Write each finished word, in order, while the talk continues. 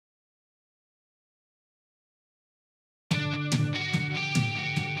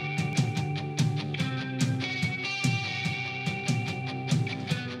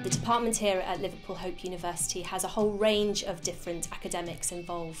department here at Liverpool Hope University has a whole range of different academics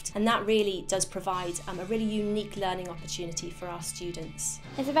involved, and that really does provide a really unique learning opportunity for our students.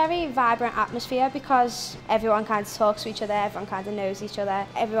 It's a very vibrant atmosphere because everyone kind of talks to each other, everyone kind of knows each other,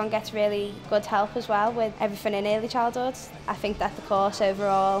 everyone gets really good help as well with everything in early childhood. I think that the course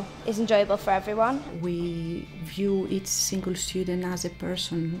overall is enjoyable for everyone. We view each single student as a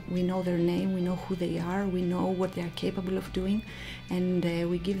person. We know their name, we know who they are, we know what they are capable of doing, and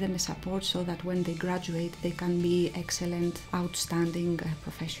we give them a support so that when they graduate they can be excellent, outstanding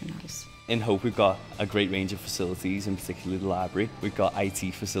professionals. In Hope we've got a great range of facilities, in particular the library. We've got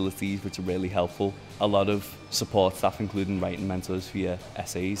IT facilities which are really helpful, a lot of support staff including writing mentors for your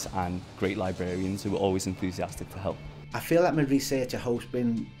essays, and great librarians who are always enthusiastic to help. I feel that my research at Hope's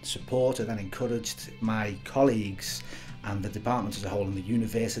been supported and encouraged my colleagues and the department as a whole and the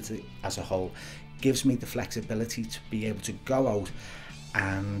university as a whole. Gives me the flexibility to be able to go out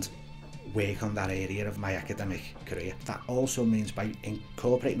and work on that area of my academic career. That also means by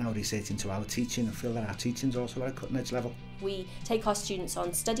incorporating our research into our teaching, I feel that our teaching is also at a cutting edge level. We take our students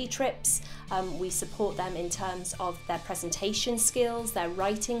on study trips, we support them in terms of their presentation skills, their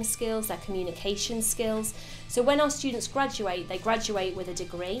writing skills, their communication skills. So when our students graduate, they graduate with a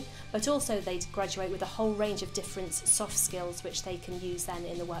degree, but also they graduate with a whole range of different soft skills which they can use then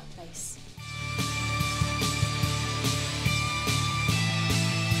in the workplace.